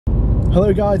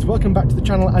Hello guys, welcome back to the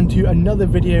channel and to another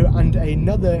video and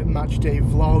another match day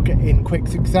vlog in quick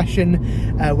succession,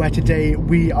 where today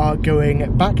we are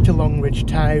going back to Longridge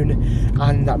Town,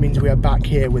 and that means we are back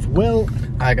here with Will.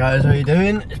 Hi guys, how you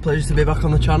doing? It's a pleasure to be back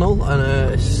on the channel,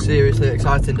 and it's seriously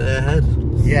exciting day ahead.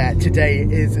 Yeah, today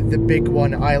is the big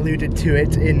one. I alluded to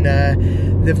it in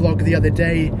the vlog the other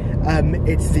day.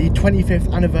 It's the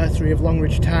 25th anniversary of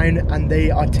Longridge Town, and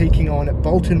they are taking on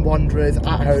Bolton Wanderers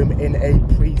at home in a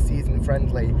pre-season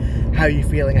friendly. How are you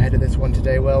feeling ahead of this one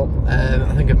today, Will?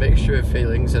 I think a mixture of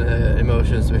feelings and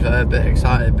emotions, to be fair. A bit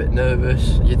excited, a bit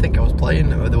nervous. You'd think I was playing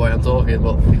the way I'm talking,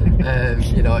 but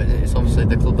you know, it's obviously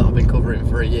the club that I've been covering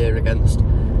for a year against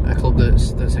a club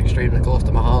that's extremely close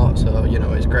to my heart. So you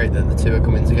know, it's great that the two are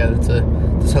coming together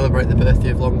to celebrate the birthday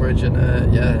of Longridge,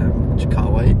 and yeah, just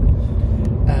can't wait.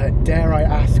 Dare I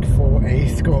ask for a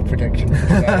score prediction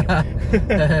today?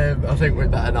 I think we'd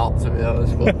better not, to be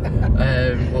honest, but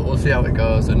we'll see how it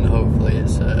goes, and hopefully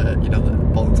it's you know, the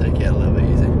Bolton take it a little bit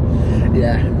easy.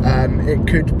 Yeah, it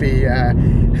could be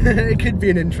it could be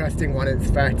an interesting one,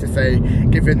 it's fair to say,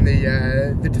 given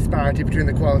the disparity between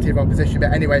the quality of opposition.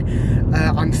 But anyway,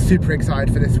 I'm super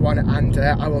excited for this one, and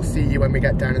I will see you when we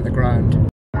get down in the ground.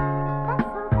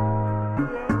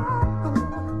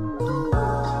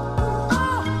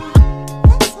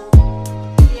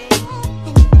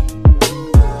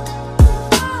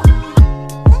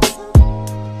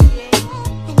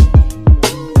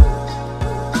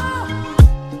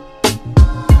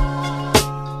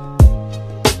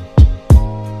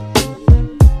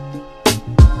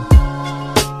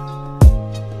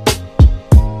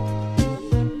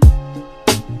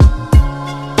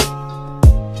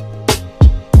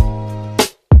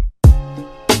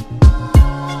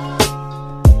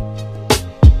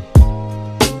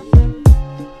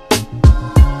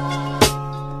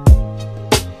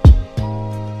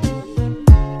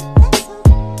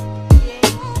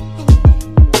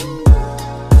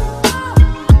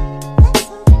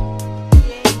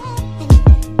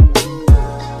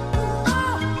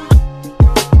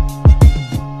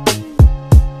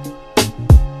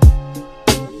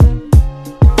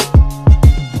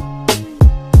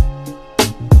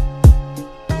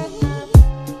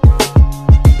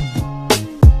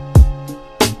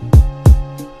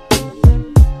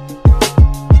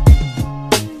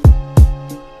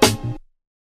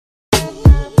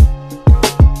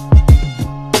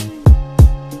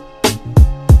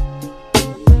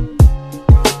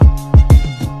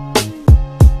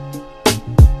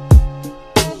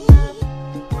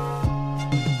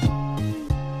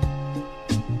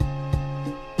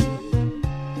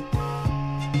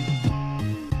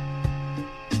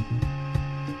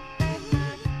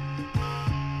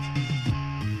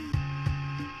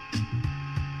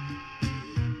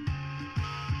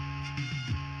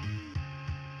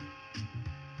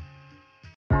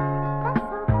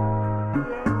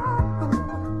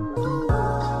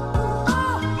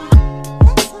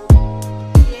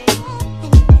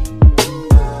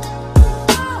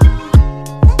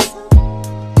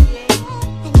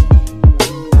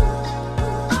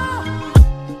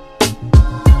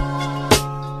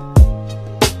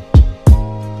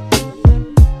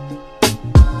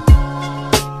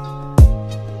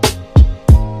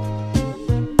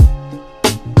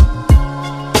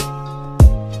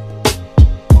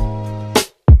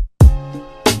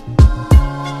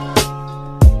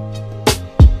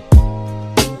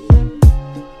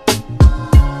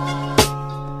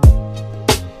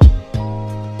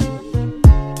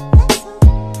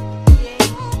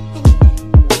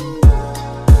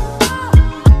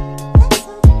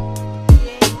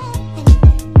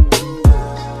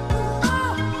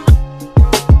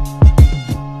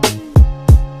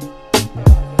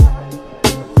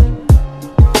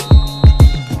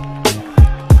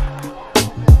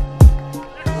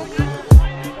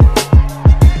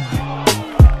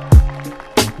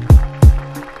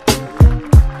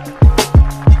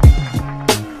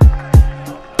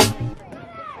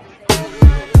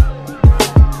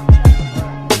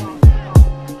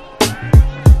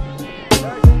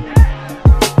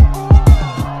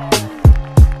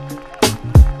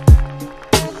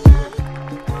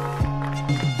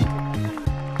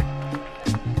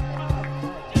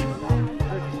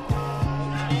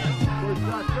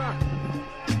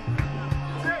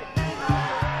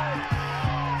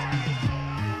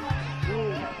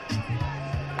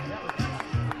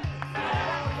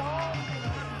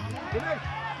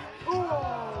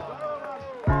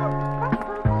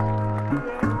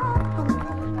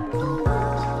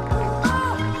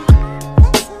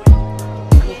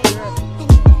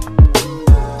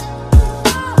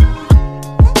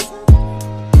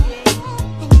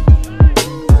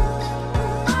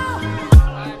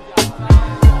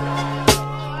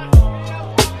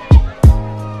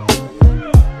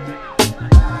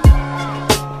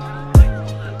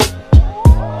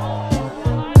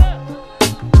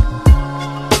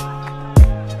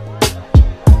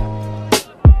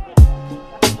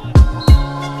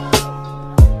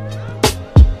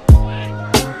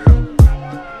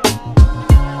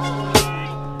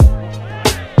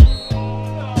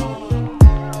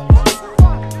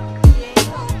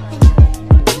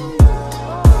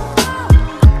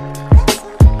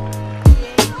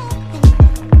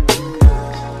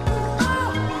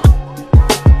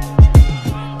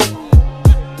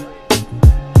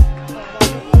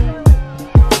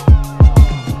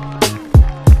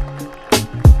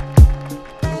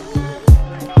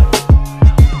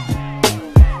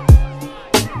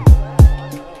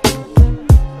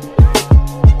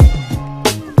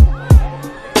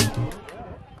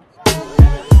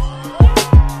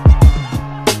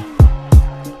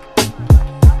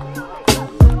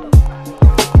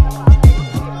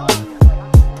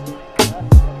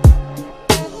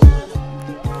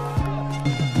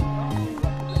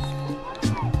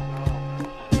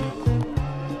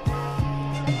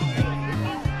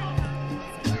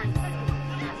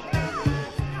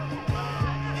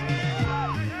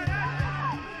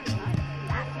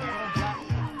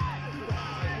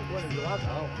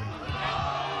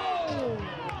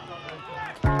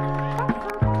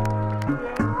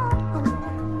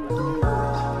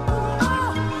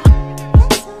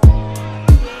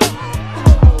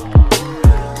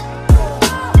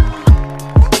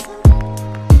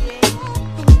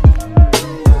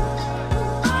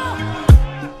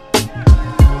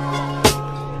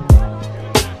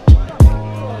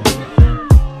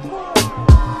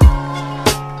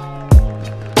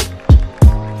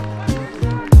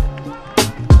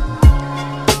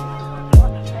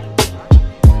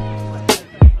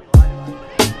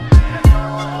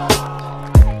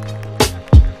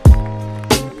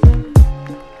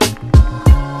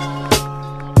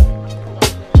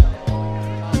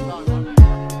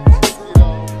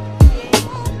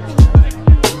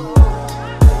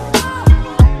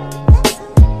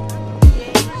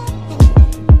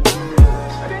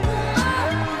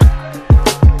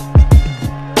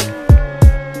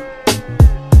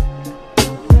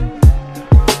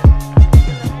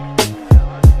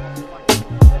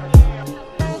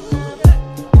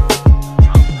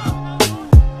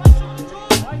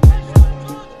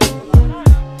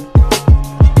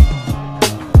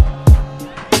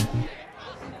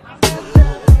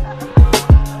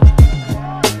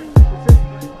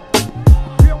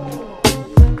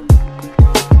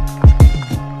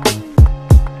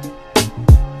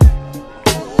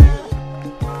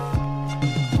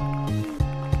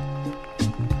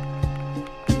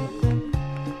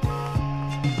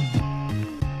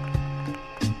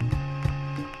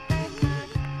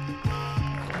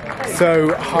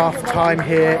 So half time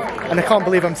here, and I can't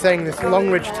believe I'm saying this.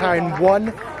 Longridge Town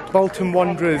 1, Bolton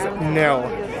Wanderers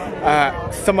 0.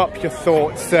 Sum up your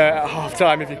thoughts at half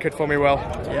time if you could for me, Will.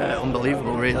 Yeah,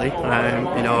 unbelievable really. You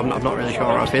know, I'm not really sure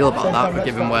how I feel about that,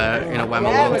 given where, you know, where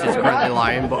Malone is currently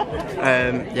lying, but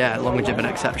yeah, Longridge have been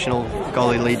exceptional.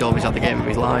 Goalie Lee Dovey's had the game of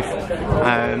his life,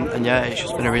 and yeah, it's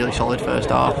just been a really solid first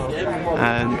half.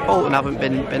 Bolton haven't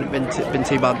been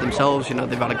too bad themselves. You know,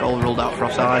 they've had a goal ruled out for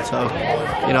offside, so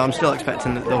you know, I'm still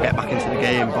expecting that they'll get back into the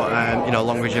game, but you know,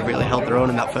 Longridge have really held their own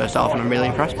in that first half, and I'm really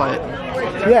impressed by it.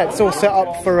 Yeah, it's all set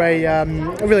up for a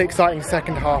really exciting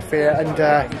second half here,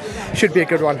 and should be a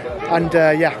good one. And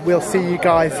yeah, we'll see you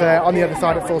guys on the other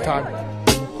side at full time.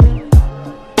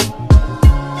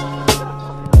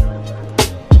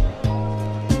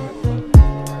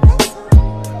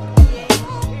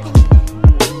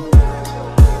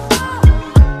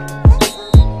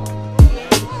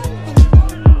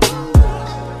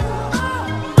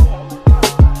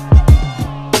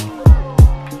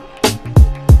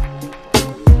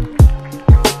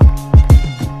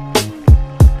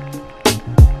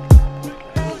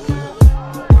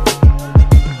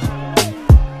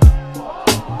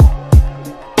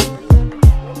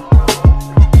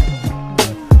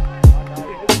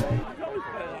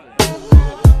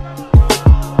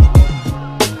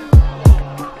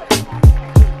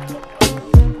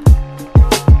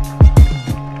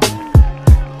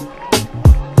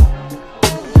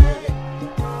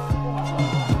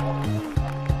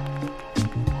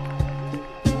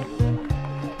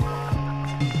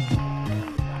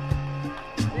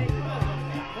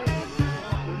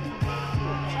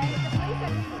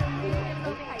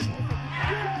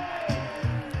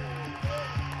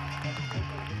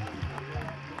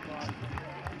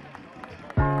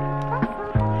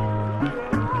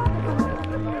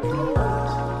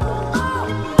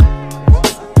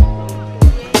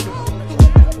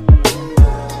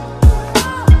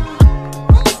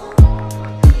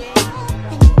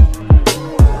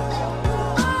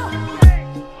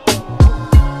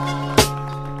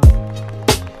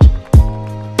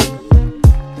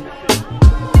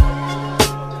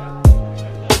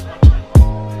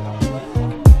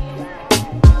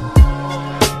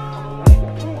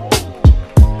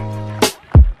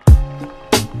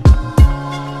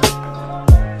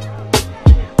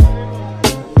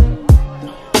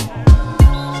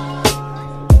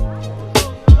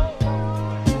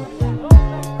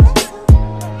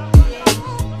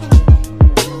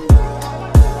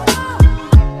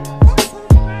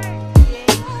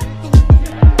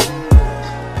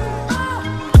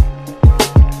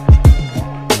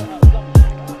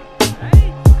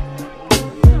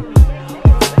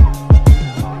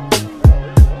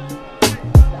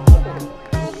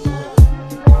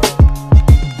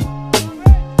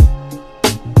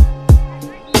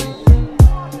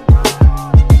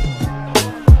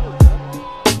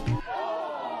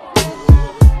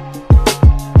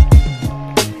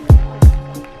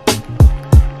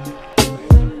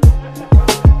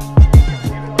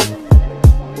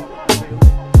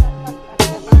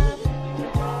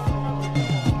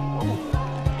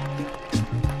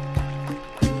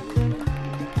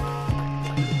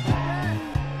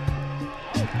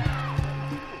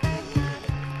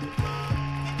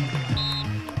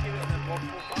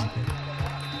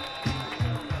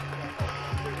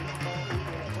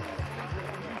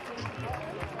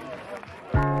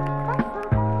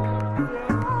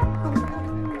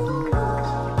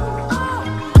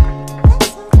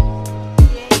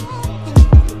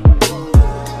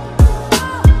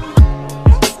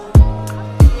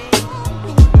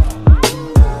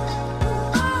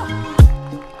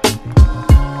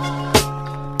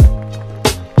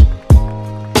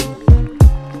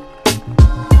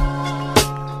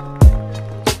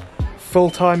 Full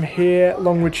time here,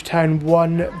 Longridge Town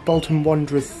 1, Bolton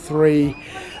Wanderers 3.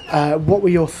 What were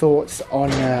your thoughts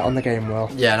on the game, Will?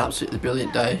 Yeah, an absolutely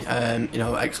brilliant day. You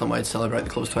know, excellent way to celebrate the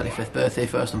club's 25th birthday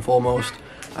first and foremost.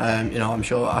 You know, I'm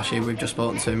sure Ashley, we've just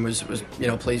spoken to him, was you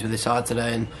know, pleased with his side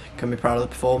today and can be proud of the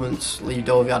performance. Lee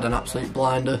Dovey had an absolute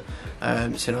blinder.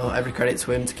 So you know, every credit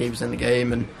to him to keep us in the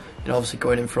game, and you know, obviously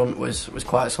going in front was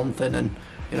quite something. And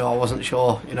you know, I wasn't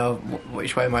sure, you know,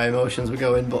 which way my emotions were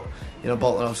going, but you know,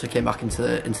 Bolton obviously came back into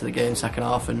the game second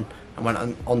half and went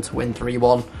on to win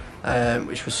 3-1,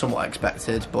 which was somewhat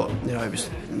expected. But you know, it was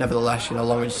nevertheless, you know,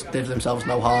 Longridge did themselves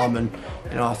no harm, and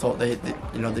you know, I thought they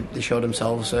showed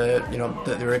themselves, you know,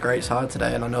 that they were a great side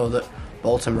today, and I know that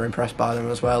Bolton were impressed by them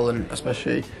as well, and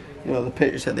especially, you know, the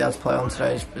pitch that they had to play on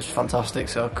today is fantastic.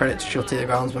 So credit to Shutty,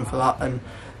 the groundsman, for that, and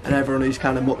everyone who's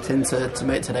kind of mucked in to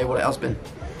make today what it has been.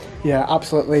 Yeah,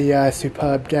 absolutely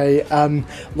superb day.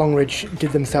 Longridge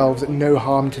did themselves no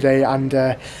harm today, and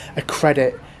a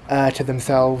credit to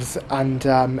themselves, and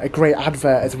a great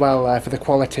advert as well for the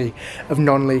quality of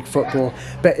non-league football.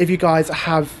 But if you guys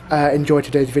have enjoyed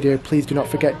today's video, please do not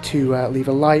forget to leave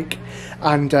a like,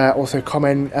 and also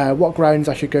comment what grounds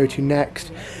I should go to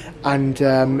next. And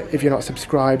if you're not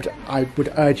subscribed, I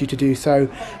would urge you to do so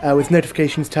with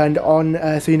notifications turned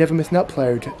on so you never miss an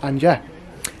upload. And yeah,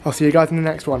 I'll see you guys in the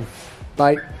next one.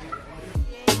 Bye.